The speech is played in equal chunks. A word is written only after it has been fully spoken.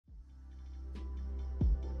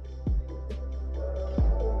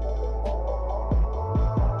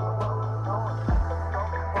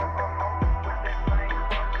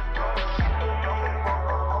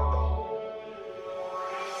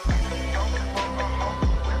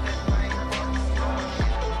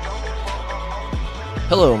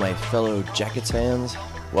Hello, my fellow Jackets fans.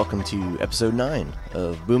 Welcome to episode 9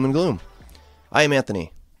 of Boom and Gloom. I am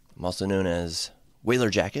Anthony. I'm also known as Whaler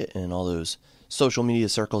Jacket in all those social media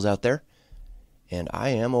circles out there. And I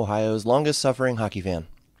am Ohio's longest-suffering hockey fan.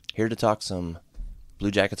 Here to talk some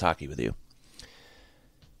Blue Jackets hockey with you.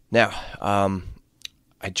 Now,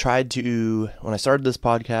 I tried to, when I started this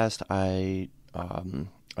podcast, I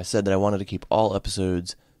said that I wanted to keep all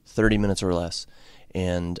episodes 30 minutes or less.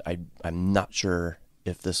 And I'm not sure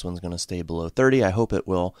if this one's going to stay below 30. I hope it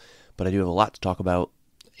will, but I do have a lot to talk about.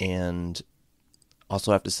 And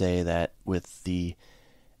also have to say that with the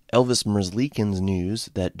Elvis Merzlikins news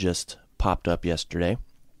that just popped up yesterday,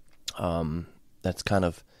 that's kind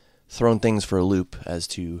of thrown things for a loop as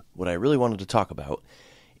to what I really wanted to talk about.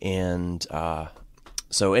 And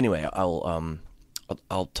so anyway,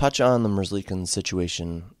 I'll touch on the Merzlikins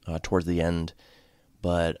situation towards the end.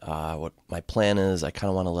 But what my plan is, I kind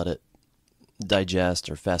of want to let it digest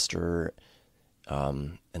or fester,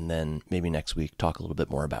 and then maybe next week talk a little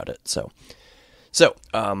bit more about it. So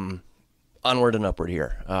onward and upward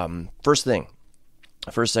here. First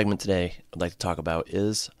segment today I'd like to talk about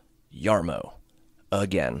is Jarmo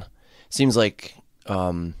again. Seems like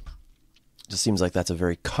that's a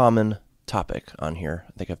very common topic on here.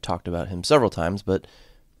 I think I've talked about him several times, but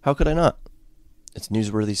how could I not? It's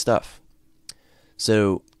newsworthy stuff.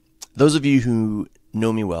 So those of you who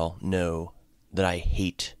know me well know that I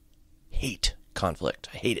hate conflict.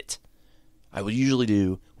 I hate it. I will usually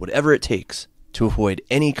do whatever it takes to avoid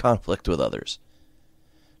any conflict with others.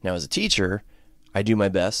 Now, as a teacher, I do my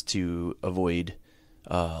best to avoid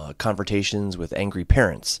confrontations with angry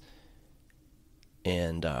parents.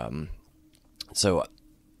 And so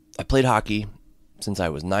I played hockey since I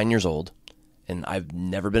was 9 years old, and I've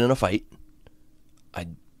never been in a fight.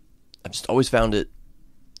 I've just always found it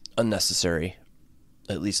unnecessary,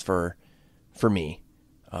 at least for me.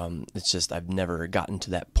 It's just I've never gotten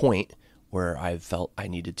to that point where I've felt I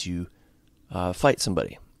needed to fight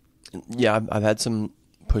somebody. Yeah, I've had some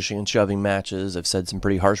pushing and shoving matches. I've said some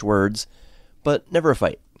pretty harsh words, but never a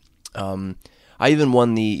fight. I even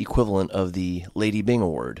won the equivalent of the Lady Byng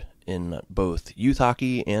Award in both youth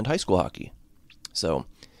hockey and high school hockey. So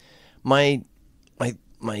my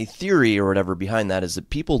theory or whatever behind that is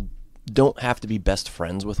that people don't have to be best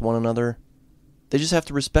friends with one another. They just have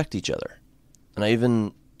to respect each other. And I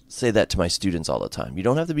even say that to my students all the time. You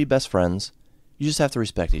don't have to be best friends. You just have to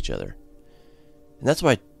respect each other. And that's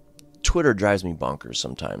why Twitter drives me bonkers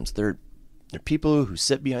sometimes. They're people who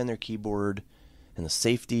sit behind their keyboard in the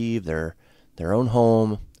safety of their own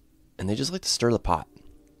home, and they just like to stir the pot.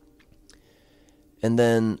 And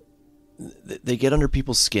then they get under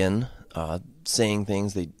people's skin, saying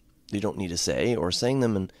things they don't need to say, or saying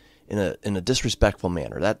them in a disrespectful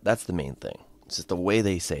manner. That's the main thing. It's just the way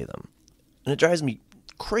they say them. And it drives me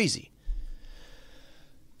crazy.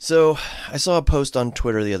 So I saw a post on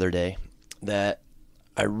Twitter the other day that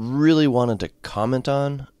I really wanted to comment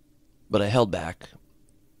on, but I held back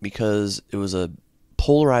because it was a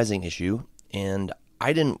polarizing issue, and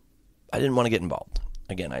I didn't want to get involved.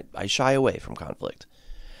 Again, I shy away from conflict.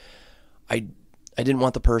 I didn't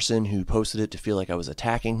want the person who posted it to feel like I was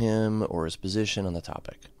attacking him or his position on the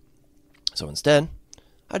topic. So instead,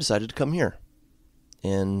 I decided to come here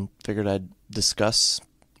and figured I'd discuss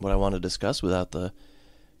what I want to discuss without the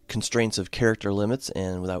constraints of character limits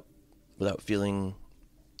and without feeling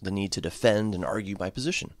the need to defend and argue my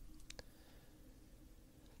position.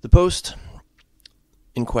 The post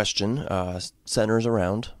in question centers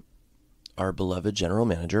around our beloved general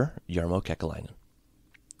manager, Jarmo Kekalainen.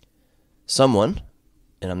 Someone,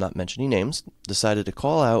 and I'm not mentioning names, decided to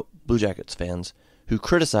call out Blue Jackets fans who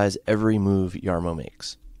criticize every move Jarmo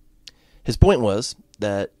makes. His point was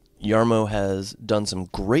that Jarmo has done some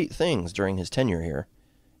great things during his tenure here,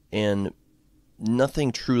 and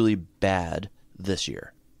nothing truly bad this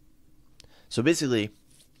year. So basically,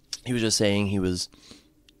 he was just saying he was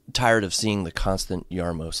tired of seeing the constant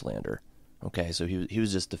Jarmo slander. Okay, so he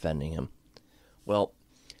was just defending him. Well,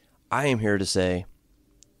 I am here to say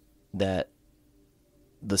that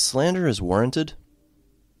the slander is warranted,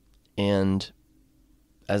 and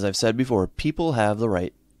as I've said before, people have the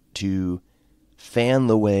right to fan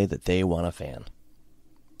the way that they want to fan.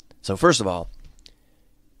 So first of all,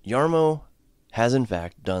 Jarmo has in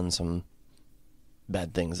fact done some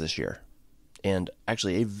bad things this year, and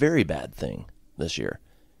actually a very bad thing this year.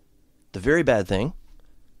 The very bad thing,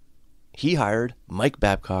 he hired Mike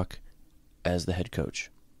Babcock as the head coach.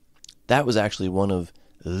 That was actually one of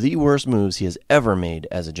the worst moves he has ever made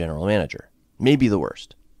as a general manager. Maybe the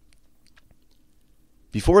worst.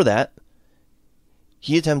 Before that,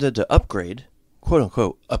 he attempted to upgrade,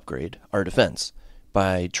 quote-unquote upgrade, our defense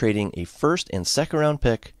by trading a first and second round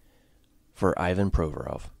pick for Ivan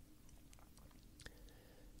Provorov.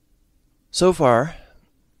 So far,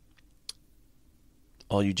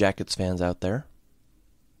 all you Jackets fans out there,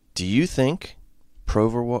 do you think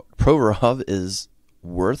Provorov is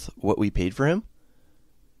worth what we paid for him?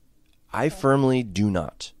 I firmly do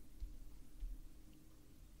not.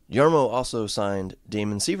 Jarmo also signed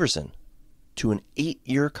Damon Severson to an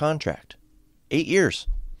 8-year contract. 8 years.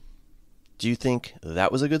 Do you think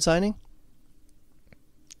that was a good signing?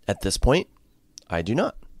 At this point, I do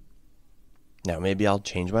not. Now, maybe I'll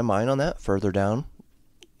change my mind on that further down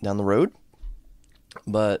the road.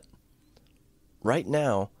 But right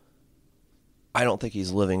now, I don't think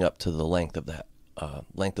he's living up to the length of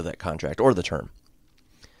that contract or the term.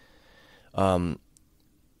 And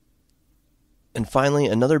finally,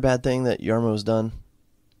 another bad thing that Jarmo's done,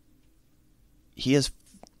 he has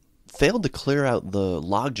failed to clear out the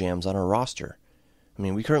log jams on our roster. I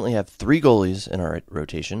mean, we currently have 3 goalies in our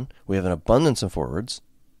rotation. We have an abundance of forwards.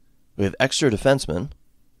 We have extra defensemen,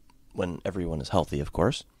 when everyone is healthy, of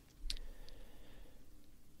course.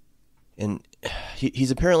 And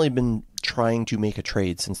he's apparently been trying to make a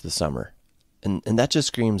trade since the summer. And that just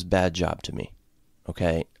screams bad job to me.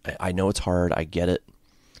 Okay? I know it's hard. I get it.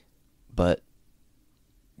 But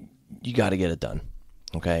you got to get it done.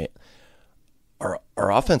 Okay?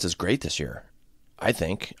 Our offense is great this year, I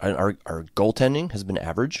think. Our goaltending has been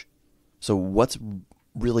average. So what's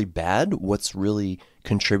really bad, what's really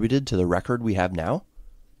contributed to the record we have now?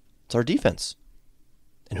 It's our defense.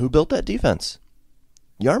 And who built that defense?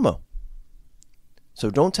 Jarmo. So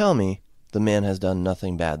don't tell me the man has done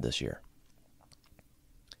nothing bad this year.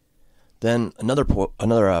 Then another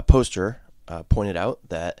poster pointed out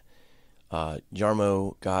that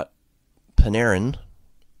Jarmo got Panarin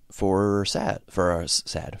for Saad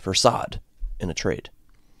in a trade.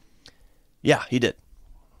 Yeah, he did.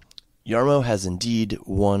 Jarmo has indeed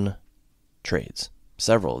won trades,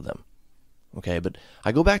 several of them. Okay, but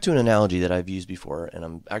I go back to an analogy that I've used before, and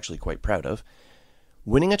I'm actually quite proud of.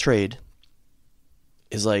 Winning a trade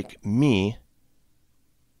is like me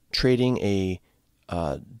trading a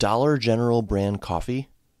Dollar General brand coffee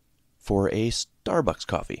for a Starbucks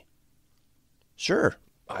coffee. Sure,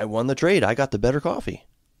 I won the trade. I got the better coffee.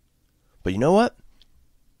 But you know what?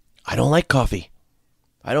 I don't like coffee.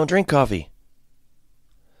 I don't drink coffee.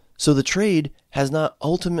 So the trade has not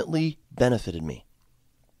ultimately benefited me.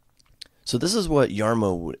 So this is what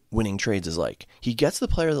Jarmo winning trades is like. He gets the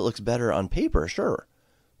player that looks better on paper, sure.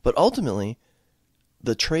 But ultimately,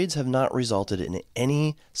 the trades have not resulted in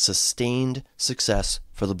any sustained success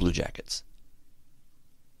for the Blue Jackets.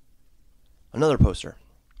 Another poster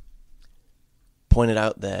pointed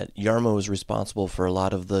out that Jarmo is responsible for a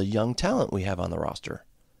lot of the young talent we have on the roster.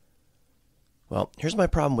 Well, here's my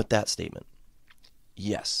problem with that statement.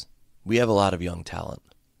 Yes, we have a lot of young talent.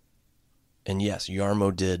 And yes,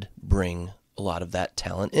 Jarmo did bring a lot of that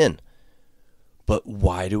talent in. But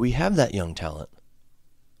why do we have that young talent?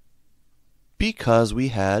 Because we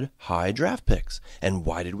had high draft picks. And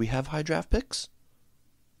why did we have high draft picks?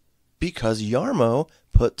 Because Jarmo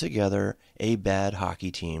put together a bad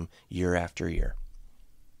hockey team year after year.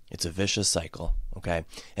 It's a vicious cycle, okay?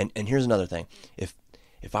 And here's another thing. If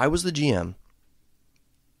I was the GM,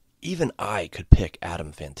 even I could pick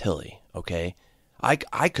Adam Fantilli, okay?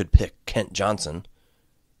 I could pick Kent Johnson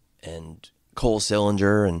and Cole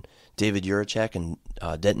Sillinger and David Juracek and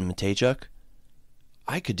Denton Matejchuk.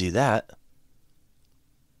 I could do that.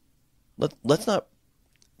 Let's not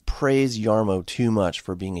praise Jarmo too much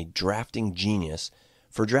for being a drafting genius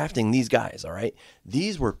for drafting these guys, all right?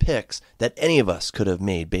 These were picks that any of us could have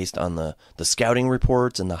made based on the scouting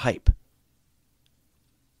reports and the hype.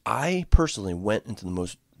 I personally went into the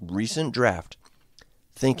most recent draft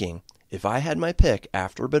thinking if I had my pick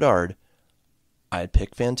after Bedard, I'd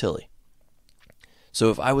pick Fantilli. So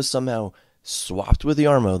if I was somehow swapped with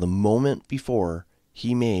Jarmo the moment before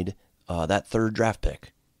he made that third draft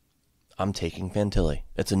pick, I'm taking Fantilli.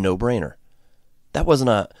 It's a no-brainer. That wasn't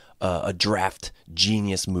a draft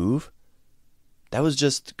genius move. That was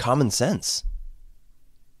just common sense.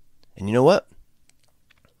 And you know what?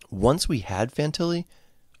 Once we had Fantilli,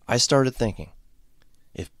 I started thinking,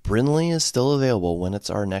 if Brindley is still available when it's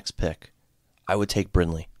our next pick, I would take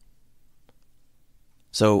Brindley.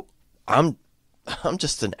 So I'm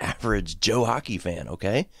just an average Joe hockey fan,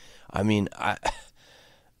 okay? I mean, I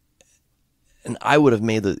would have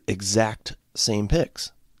made the exact same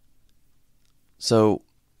picks. So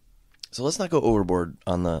let's not go overboard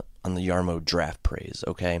on the Jarmo draft praise,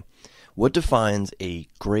 okay? What defines a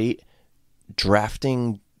great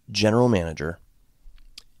drafting general manager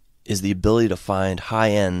is the ability to find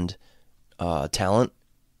high-end talent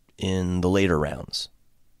in the later rounds.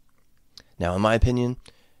 Now, in my opinion,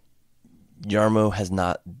 Jarmo has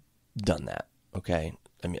not done that, okay?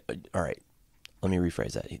 I mean, all right, let me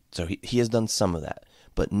rephrase that. So he has done some of that,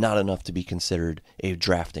 but not enough to be considered a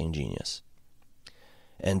drafting genius.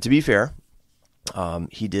 And to be fair,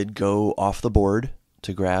 he did go off the board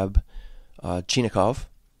to grab Chinikov,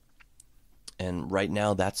 and right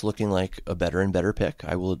now that's looking like a better and better pick.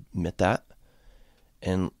 I will admit that.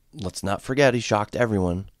 And let's not forget, he shocked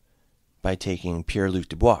everyone by taking Pierre-Luc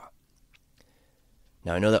Dubois.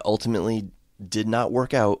 Now, I know that ultimately did not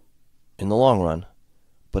work out in the long run,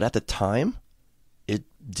 but at the time, it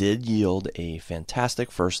did yield a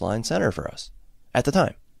fantastic first-line center for us at the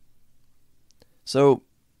time. So,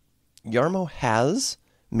 Jarmo has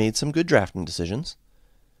made some good drafting decisions,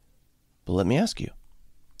 but let me ask you,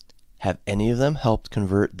 have any of them helped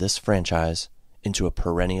convert this franchise into a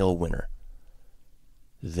perennial winner?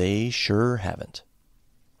 They sure haven't.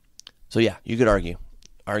 So yeah, you could argue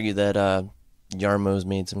that Jarmo's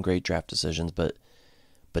made some great draft decisions, but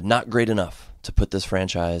not great enough to put this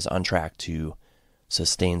franchise on track to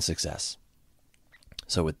sustain success.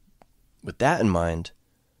 So with that in mind,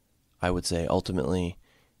 I would say ultimately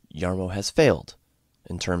Jarmo has failed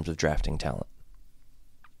in terms of drafting talent.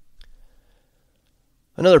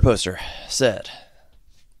 Another poster said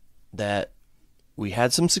that we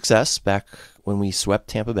had some success back when we swept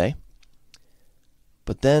Tampa Bay,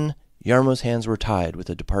 but then Jarmo's hands were tied with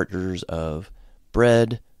the departures of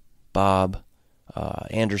Bread, Bob,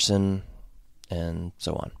 Anderson, and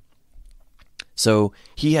so on. So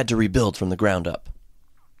he had to rebuild from the ground up.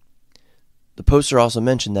 The poster also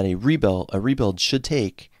mentioned that a rebuild should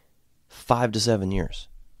take 5 to 7 years.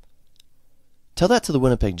 Tell that to the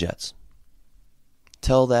Winnipeg Jets.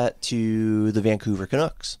 Tell that to the Vancouver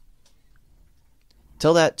Canucks.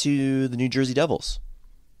 Tell that to the New Jersey Devils.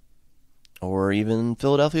 Or even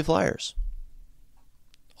Philadelphia Flyers.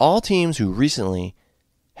 All teams who recently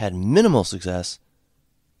had minimal success,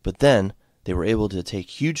 but then they were able to take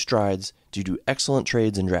huge strides due to excellent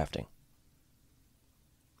trades and drafting.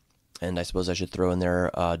 And I suppose I should throw in there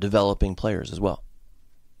developing players as well.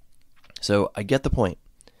 So I get the point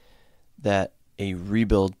that a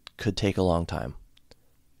rebuild could take a long time.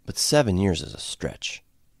 But 7 years is a stretch.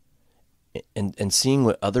 And seeing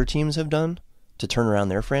what other teams have done to turn around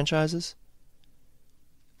their franchises,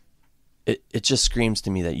 it just screams to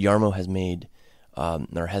me that Jarmo has made,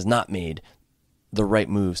 or has not made, the right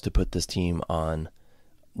moves to put this team on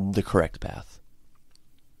the correct path.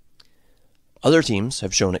 Other teams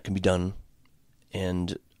have shown it can be done,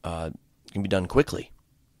 and can be done quickly.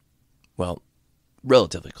 Well,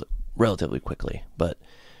 relatively quickly, but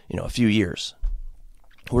a few years.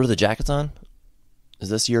 What are the Jackets on? Is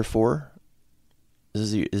this year 4?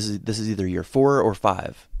 This is either year 4 or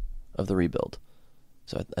 5 of the rebuild.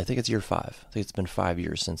 So I think it's year 5. I think it's been 5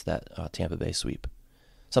 years since that Tampa Bay sweep.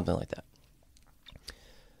 Something like that.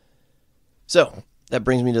 So that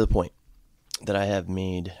brings me to the point that I have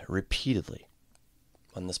made repeatedly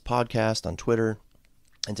on this podcast, on Twitter,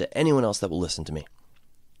 and to anyone else that will listen to me.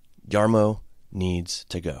 Jarmo needs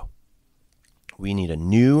to go. We need a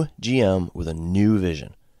new GM with a new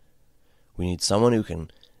vision. We need someone who can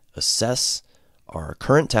assess our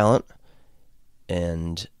current talent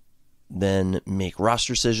and then make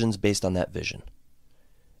roster decisions based on that vision.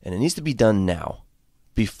 And it needs to be done now,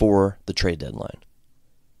 before the trade deadline.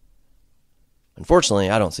 Unfortunately,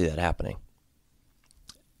 I don't see that happening.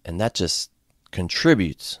 And that just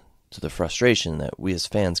contributes to the frustration that we as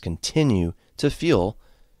fans continue to feel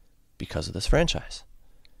because of this franchise.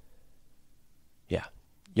 Yeah,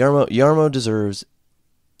 Jarmo deserves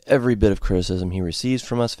every bit of criticism he receives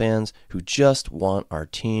from us fans who just want our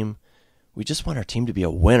team. We just want our team to be a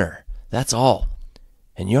winner. That's all.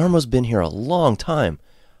 And Jarmo's been here a long time.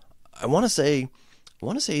 I want to say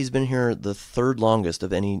he's been here the third longest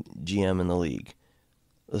of any GM in the league.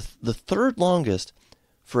 The third longest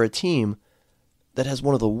for a team that has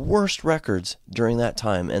one of the worst records during that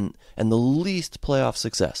time and the least playoff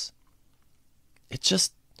success. It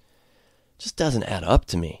just doesn't add up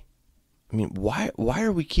to me. I mean, why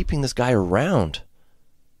are we keeping this guy around?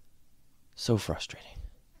 So frustrating.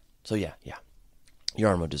 So yeah.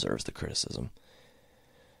 Jarmo deserves the criticism.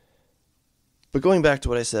 But going back to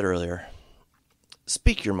what I said earlier,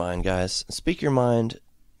 speak your mind, guys. Speak your mind,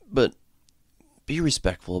 but be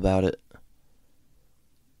respectful about it.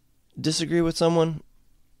 Disagree with someone?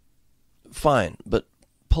 Fine, but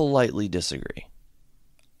politely disagree.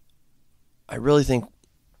 I really think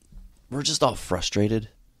we're just all frustrated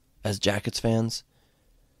as Jackets fans.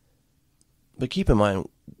 But keep in mind,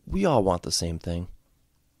 we all want the same thing.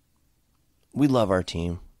 We love our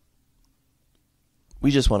team.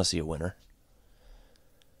 We just want to see a winner.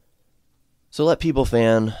 So let people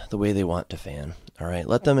fan the way they want to fan. All right,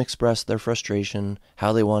 let them express their frustration,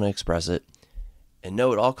 how they want to express it, and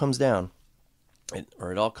know it all comes down,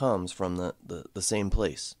 it all comes from the same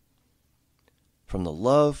place. From the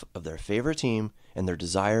love of their favorite team and their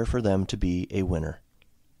desire for them to be a winner.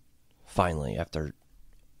 Finally, after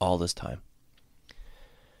all this time.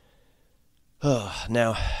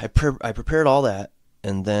 Now, I prepared all that,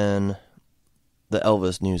 and then the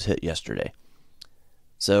Elvis news hit yesterday.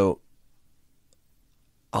 So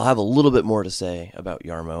I'll have a little bit more to say about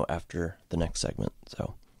Jarmo after the next segment.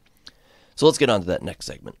 So let's get on to that next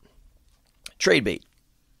segment. Trade bait.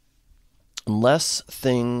 Unless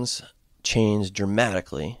things change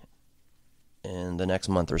dramatically in the next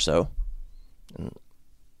month or so, and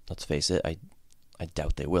let's face it, I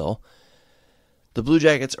doubt they will, the Blue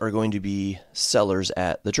Jackets are going to be sellers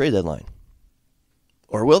at the trade deadline.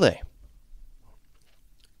 Or will they?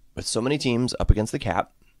 With so many teams up against the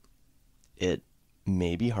cap, it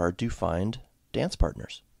may be hard to find dance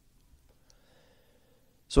partners.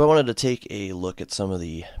 So I wanted to take a look at some of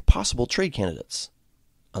the possible trade candidates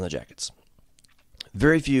on the Jackets.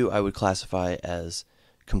 Very few I would classify as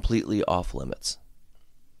completely off limits.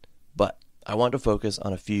 But I want to focus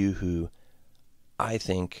on a few who I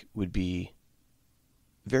think would be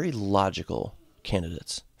very logical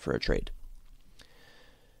candidates for a trade.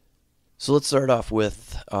 So let's start off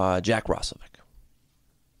with Jack Roslovic.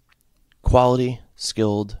 Quality,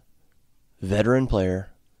 skilled, veteran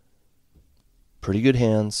player, pretty good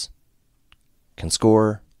hands, can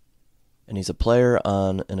score, and he's a player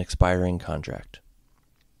on an expiring contract.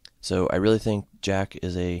 So I really think Jack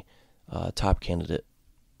is a top candidate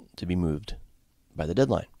to be moved by the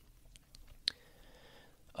deadline.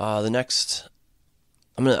 The next,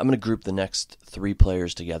 I'm gonna group the next three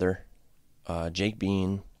players together: Jake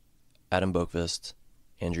Bean, Adam Boqvist,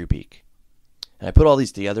 Andrew Peeke. And I put all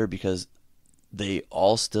these together because they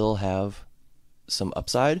all still have some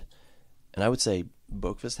upside, and I would say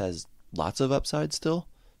Boqvist has lots of upside still,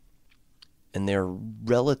 and they're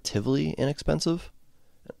relatively inexpensive.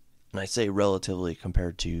 And I say relatively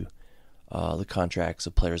compared to the contracts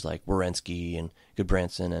of players like Werenski and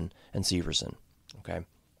Goodbranson and Severson. Okay,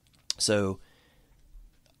 so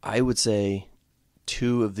I would say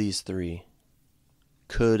two of these three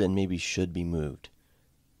could and maybe should be moved.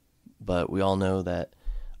 But we all know that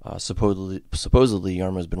supposedly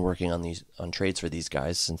Jarmo's been working on trades for these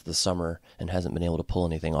guys since the summer and hasn't been able to pull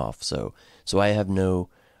anything off. So I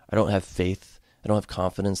don't have faith, I don't have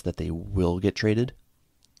confidence that they will get traded,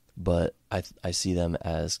 but I see them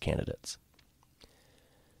as candidates.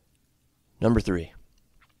 Number 3,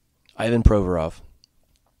 Ivan Provorov.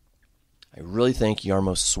 I really think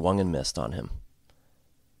Jarmo swung and missed on him.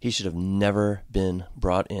 He should have never been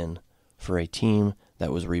brought in for a team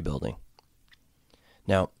that was rebuilding.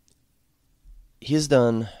 Now, he has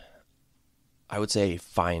done, I would say, a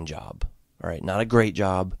fine job. All right, not a great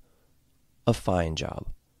job, a fine job.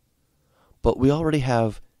 But we already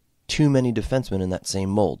have too many defensemen in that same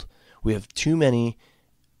mold. We have too many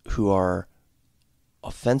who are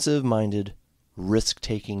offensive-minded,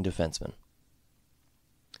 risk-taking defensemen.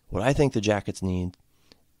 What I think the Jackets need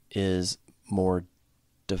is more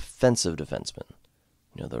defensive defensemen.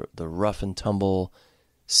 You know, the rough and tumble,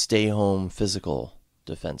 stay-home, physical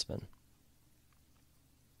defensemen.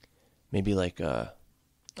 Maybe like a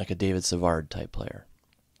David Savard type player.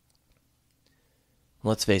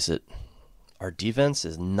 Let's face it, our defense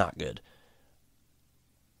is not good.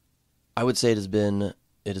 I would say it has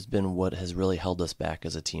been what has really held us back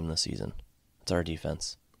as a team this season. It's our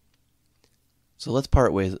defense. So let's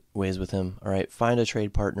part ways with him. All right, find a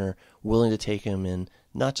trade partner willing to take him in,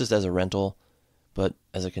 not just as a rental, but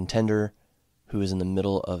as a contender who is in the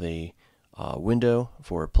middle of a window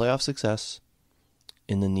for playoff success,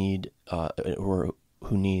 in the need or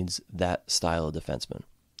who needs that style of defenseman.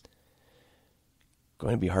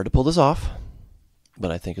 Going to be hard to pull this off,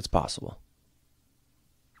 but I think it's possible.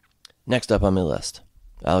 Next up on my list,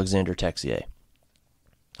 Alexander Texier.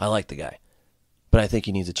 I like the guy, but I think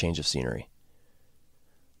he needs a change of scenery.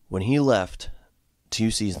 When he left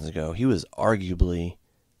 2 seasons ago, he was arguably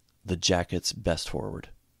the Jackets' best forward.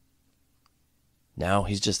 Now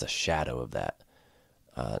he's just a shadow of that.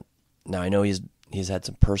 Now I know he's had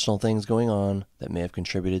some personal things going on that may have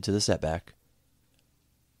contributed to the setback,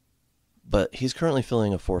 but he's currently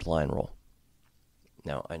filling a fourth line role.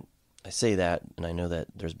 Now I say that, and I know that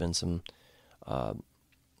there's been some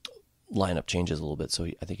lineup changes a little bit, so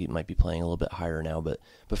I think he might be playing a little bit higher now. But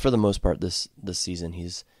for the most part, this season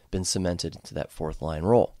he's been cemented into that fourth line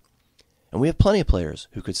role, and we have plenty of players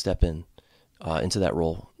who could step in into that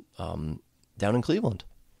role down in Cleveland.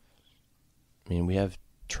 I mean, we have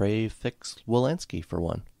Trey Fix-Wolanski for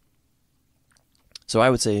one. So I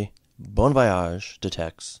would say bon voyage to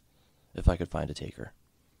Tex if I could find a taker.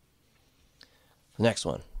 The next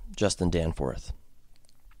one, Justin Danforth.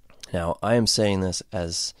 Now, I am saying this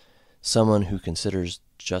as someone who considers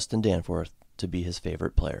Justin Danforth to be his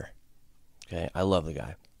favorite player. Okay, I love the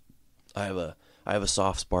guy. I have a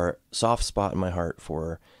soft spot in my heart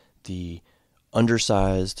for the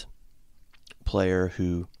undersized player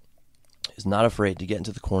who is not afraid to get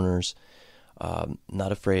into the corners,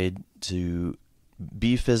 not afraid to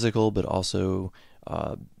be physical, but also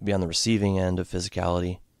be on the receiving end of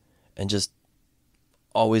physicality, and just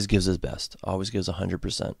always gives his best, always gives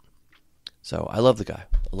 100%. So I love the guy.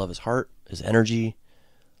 I love his heart, his energy,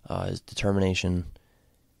 his determination.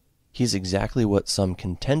 He's exactly what some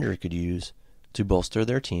contender could use to bolster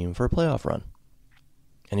their team for a playoff run.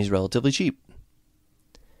 And he's relatively cheap.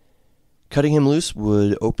 Cutting him loose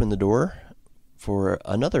would open the door for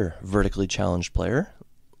another vertically challenged player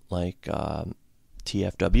like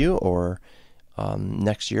TFW or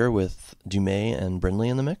next year with Dumais and Brindley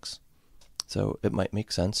in the mix. So it might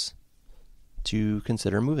make sense to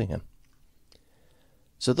consider moving him.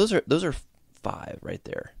 So those are 5 right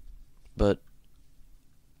there. But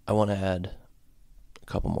I want to add a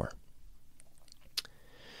couple more.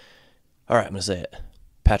 All right, I'm going to say it.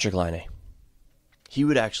 Patrick Laine. He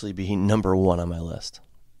would actually be number 1 on my list.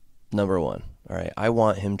 Number 1. All right, I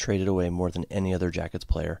want him traded away more than any other Jackets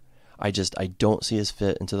player. I don't see his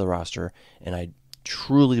fit into the roster, and I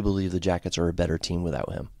truly believe the Jackets are a better team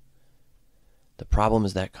without him. The problem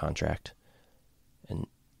is that contract, and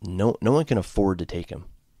no one can afford to take him.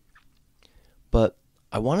 But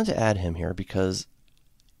I wanted to add him here because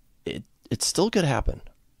it still could happen.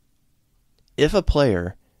 If a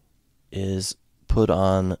player is put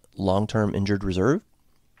on long-term injured reserve,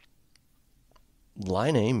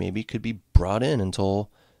 Laine maybe could be brought in until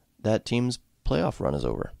that team's playoff run is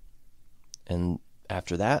over. And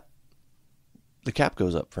after that, the cap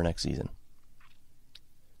goes up for next season.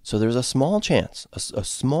 So there's a small chance, a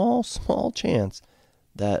small chance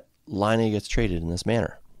that Laine gets traded in this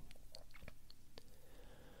manner.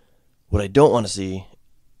 What I don't want to see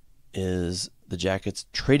is the Jackets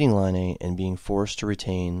trading Laine and being forced to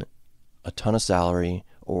retain a ton of salary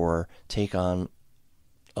or take on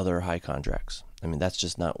other high contracts. I mean, that's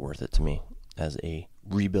just not worth it to me as a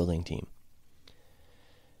rebuilding team.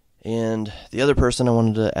 And the other person I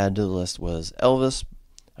wanted to add to the list was Elvis.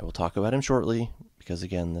 I will talk about him shortly because,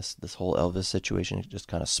 again, this whole Elvis situation just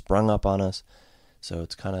kind of sprung up on us. So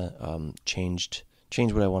it's kind of changed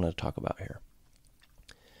what I wanted to talk about here.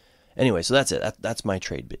 Anyway, so that's it. That's my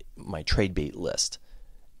trade bait list.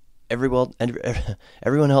 Everyone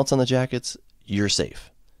else on the Jackets, you're safe.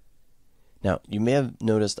 Now, you may have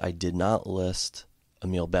noticed I did not list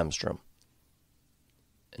Emil Bemstrom.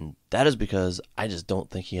 And that is because I just don't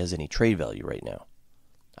think he has any trade value right now.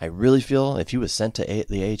 I really feel if he was sent to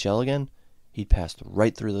the AHL again, he'd pass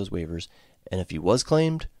right through those waivers. And if he was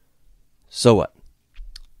claimed, so what?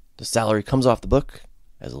 The salary comes off the book,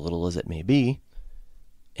 as little as it may be,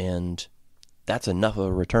 and that's enough of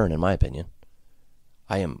a return in my opinion.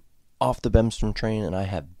 I am off the Bemstrom train, and I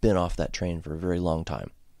have been off that train for a very long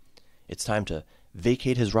time. It's time to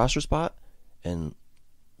vacate his roster spot and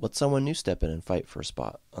let someone new step in and fight for a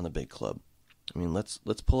spot on the big club. I mean, let's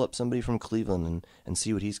pull up somebody from Cleveland and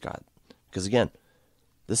see what he's got. Because again,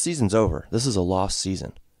 this season's over. This is a lost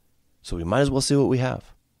season. So we might as well see what we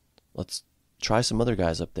have. Let's try some other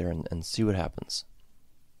guys up there and see what happens.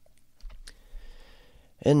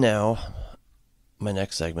 And now, my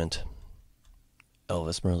next segment,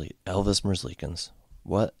 Elvis Merzlikins.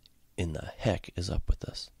 What in the heck is up with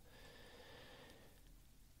this?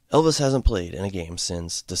 Elvis hasn't played in a game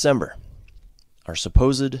since December. Our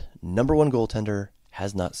supposed number 1 goaltender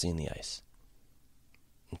has not seen the ice.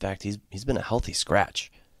 In fact, he's been a healthy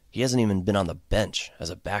scratch. He hasn't even been on the bench as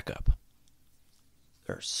a backup.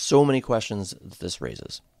 There are so many questions that this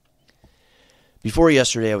raises. Before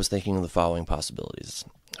yesterday, I was thinking of the following possibilities.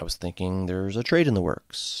 I was thinking there's a trade in the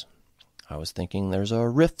works. I was thinking there's a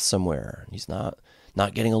rift somewhere. He's not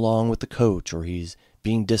getting along with the coach, or he's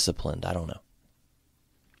being disciplined. I don't know.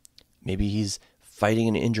 Maybe he's fighting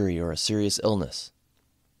an injury or a serious illness.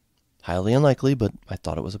 Highly unlikely, but I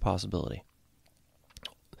thought it was a possibility.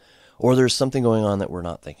 Or there's something going on that we're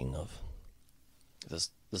not thinking of.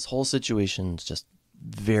 This whole situation is just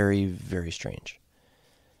very, very strange.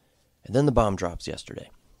 And then the bomb drops yesterday.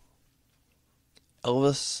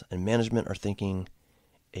 Elvis and management are thinking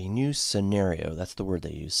a new scenario, that's the word they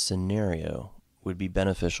use, scenario, would be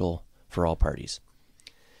beneficial for all parties.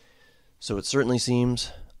 So it certainly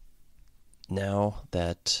seems now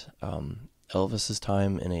that Elvis's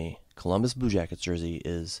time in a Columbus Blue Jackets jersey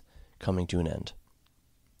is coming to an end.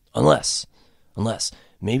 Unless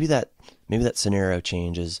maybe that scenario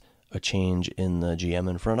change is a change in the GM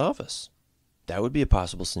and front office. That would be a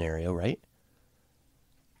possible scenario, right?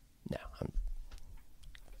 No, I'm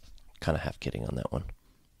kind of half kidding on that one.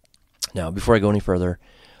 Now, before I go any further,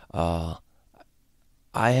 I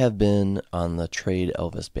have been on the trade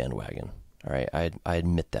Elvis bandwagon. All right, I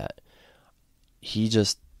admit that. He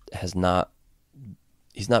just has not.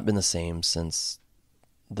 He's not been the same since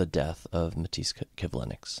the death of Matisse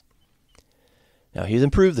Kivlenieks. Now, he's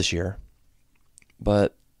improved this year,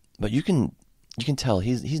 but you can tell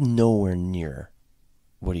he's nowhere near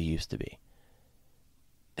what he used to be.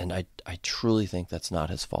 And I truly think that's not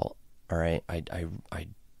his fault. All right, I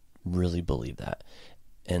really believe that.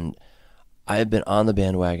 And I have been on the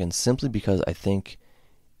bandwagon simply because I think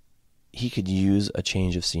he could use a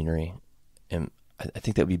change of scenery, and I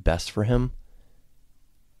think that would be best for him.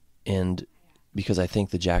 And because I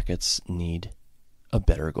think the Jackets need a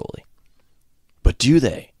better goalie. But do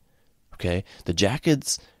they? Okay, the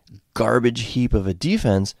Jackets' garbage heap of a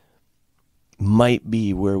defense might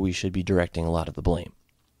be where we should be directing a lot of the blame.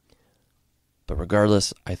 But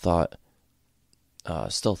regardless, I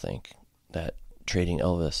still think that trading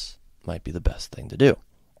Elvis might be the best thing to do.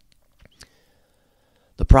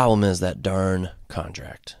 The problem is that darn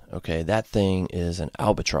contract. Okay, that thing is an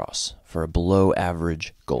albatross for a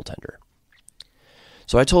below-average goaltender.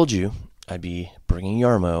 So I told you I'd be bringing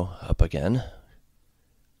Jarmo up again.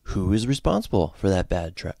 Who is responsible for that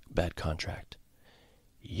bad contract?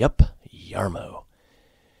 Yup, Jarmo.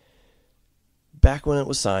 Back when it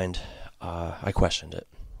was signed, I questioned it.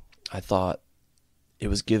 I thought it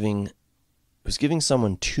was giving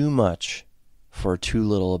someone too much for too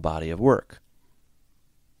little a body of work.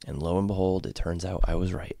 And lo and behold, it turns out I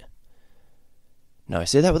was right. Now, I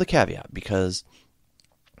say that with a caveat because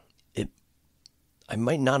I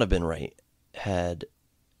might not have been right had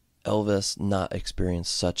Elvis not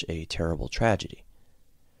experienced such a terrible tragedy.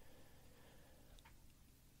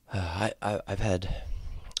 I've had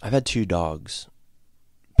 2 dogs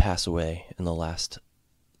pass away in the last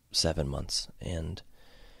 7 months, and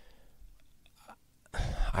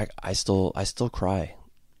I still cry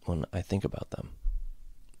when I think about them.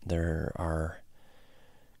 There are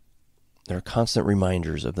constant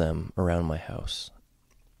reminders of them around my house,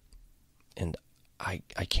 and I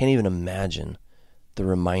can't even imagine the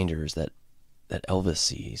reminders that Elvis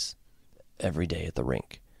sees every day at the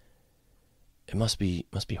rink. It must be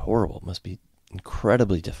horrible. It must be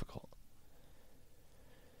incredibly difficult.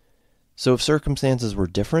 So if circumstances were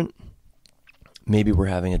different, maybe we're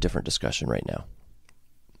having a different discussion right now.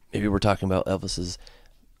 Maybe we're talking about Elvis's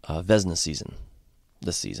Vezina season,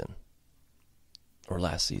 this season, or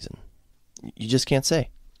last season. You just can't say.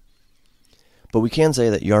 But we can say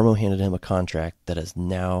that Jarmo handed him a contract that has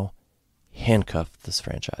now handcuffed this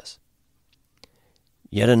franchise.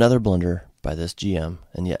 Yet another blunder by this GM,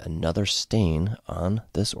 and yet another stain on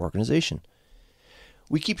this organization.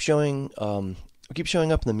 We keep showing up in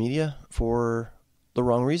the media for the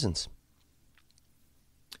wrong reasons.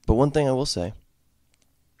 But one thing I will say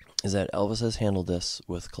is that Elvis has handled this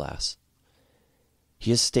with class.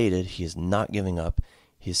 He has stated he is not giving up.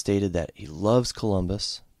 He has stated that he loves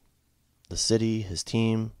Columbus, the city, his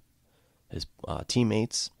team, his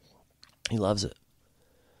teammates. He loves it.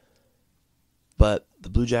 But the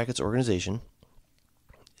Blue Jackets organization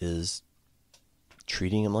is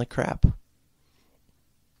treating him like crap.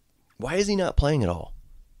 Why is he not playing at all?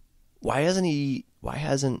 Why hasn't he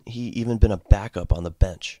even been a backup on the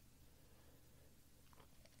bench?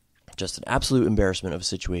 Just an absolute embarrassment of a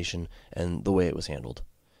situation and the way it was handled.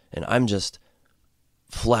 And I'm just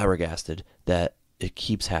flabbergasted that it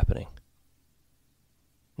keeps happening.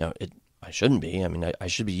 Now, I shouldn't be. I mean, I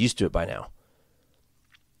should be used to it by now.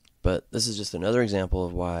 But this is just another example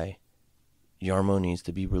of why Jarmo needs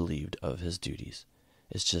to be relieved of his duties.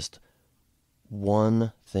 It's just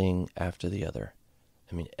one thing after the other.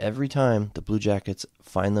 I mean, every time the Blue Jackets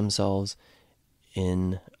find themselves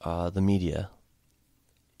in the media,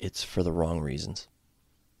 it's for the wrong reasons.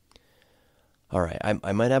 All right,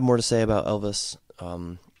 I might have more to say about Elvis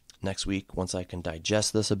next week once I can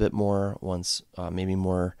digest this a bit more, once maybe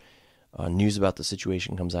more news about the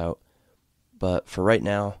situation comes out. But for right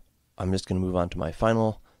now, I'm just going to move on to my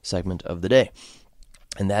final segment of the day,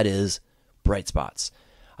 and that is bright spots.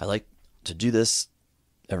 I like to do this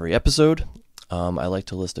every episode. I like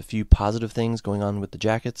to list a few positive things going on with the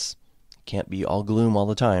Jackets. Can't be all gloom all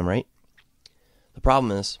the time, right? The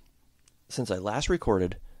problem is, since I last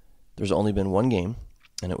recorded, there's only been one game,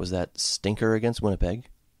 and it was that stinker against Winnipeg.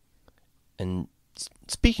 And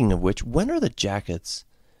speaking of which, when are the Jackets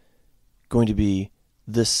going to be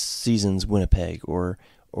this season's Winnipeg or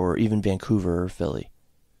even Vancouver or Philly?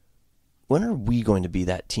 When are we going to be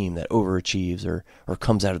that team that overachieves or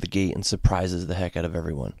comes out of the gate and surprises the heck out of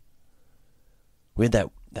everyone? We had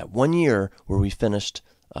that 1 year where we finished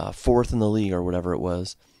fourth in the league or whatever it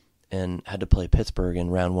was and had to play Pittsburgh in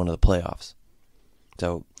round 1 of the playoffs.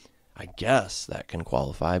 So I guess that can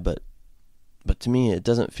qualify, but to me it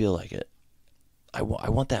doesn't feel like it. I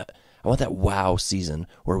want that wow season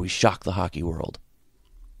where we shock the hockey world.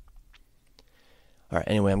 All right.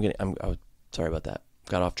 Anyway, I'm sorry about that.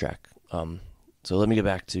 Got off track. So let me get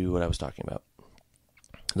back to what I was talking about.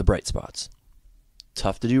 The bright spots.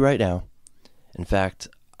 Tough to do right now. In fact,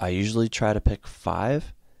 I usually try to pick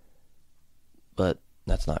 5, but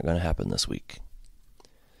that's not going to happen this week.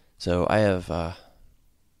 So I have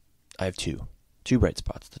two bright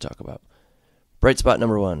spots to talk about. Bright spot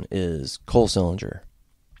number 1 is Cole Sillinger.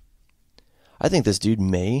 I think this dude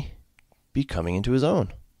may be coming into his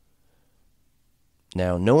own.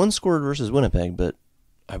 Now, no one scored versus Winnipeg, but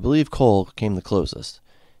I believe Cole came the closest.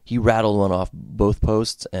 He rattled one off both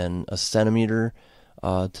posts and a centimeter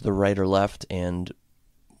to the right or left, and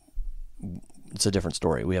it's a different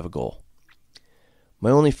story. We have a goal. My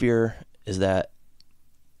only fear is that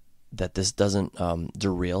this doesn't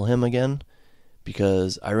derail him again,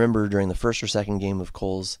 because I remember during the first or second game of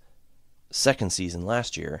Cole's second season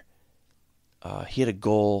last year, he had a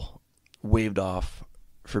goal waved off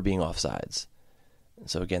for being offsides.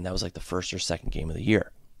 So again, that was like the first or second game of the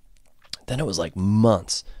year. Then it was like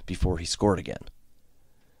months before he scored again.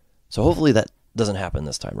 So hopefully that doesn't happen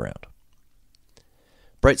this time around.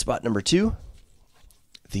 Bright spot number 2,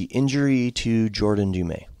 the injury to Jordan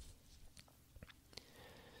Dumais.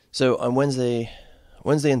 So on Wednesday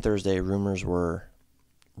and Thursday, rumors were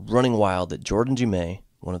running wild that Jordan Dumais,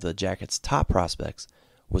 one of the Jackets' top prospects,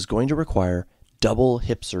 was going to require double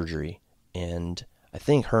hip surgery and I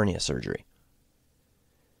think hernia surgery.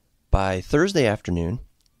 By Thursday afternoon,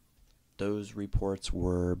 those reports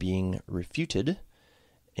were being refuted,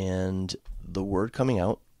 and the word coming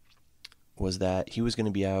out was that he was going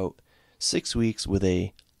to be out 6 weeks with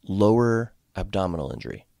a lower abdominal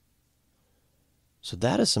injury. So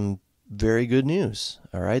that is some very good news.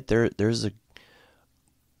 All right, there's a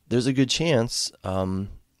good chance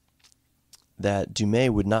that Dumais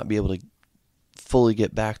would not be able to fully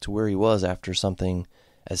get back to where he was after something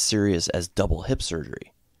as serious as double hip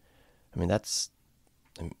surgery. I mean, that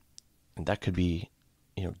could be,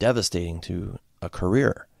 devastating to a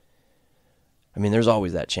career. I mean, there's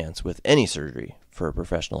always that chance with any surgery for a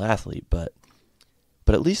professional athlete, but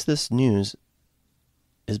at least this news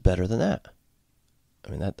is better than that.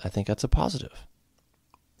 I mean, I think that's a positive.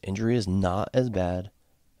 Injury is not as bad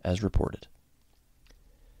as reported.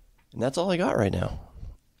 And that's all I got right now.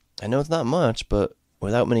 I know it's not much, but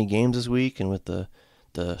without many games this week and with the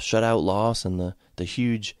shutout loss and the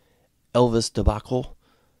huge Elvis debacle,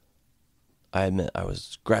 I admit I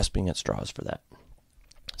was grasping at straws for that.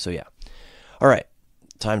 So yeah. All right.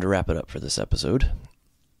 Time to wrap it up for this episode.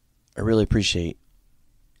 I really appreciate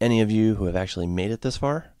any of you who have actually made it this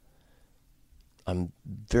far. I'm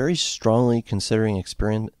very strongly considering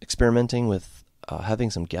experimenting with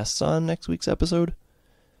having some guests on next week's episode.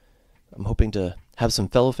 I'm hoping to have some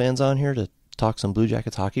fellow fans on here to talk some Blue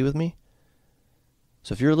Jackets hockey with me.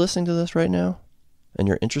 So if you're listening to this right now and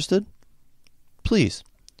you're interested, please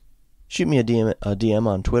shoot me a DM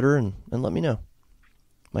on Twitter and let me know.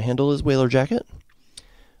 My handle is Whaler Jacket.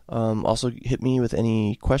 Also hit me with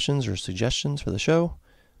any questions or suggestions for the show,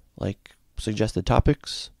 like suggested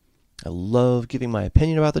topics. I love giving my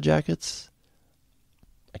opinion about the Jackets.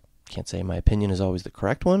 I can't say my opinion is always the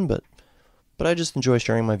correct one, but I just enjoy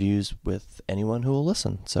sharing my views with anyone who will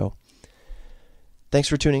listen. So thanks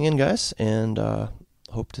for tuning in, guys, and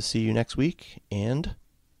hope to see you next week, and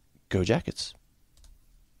go Jackets.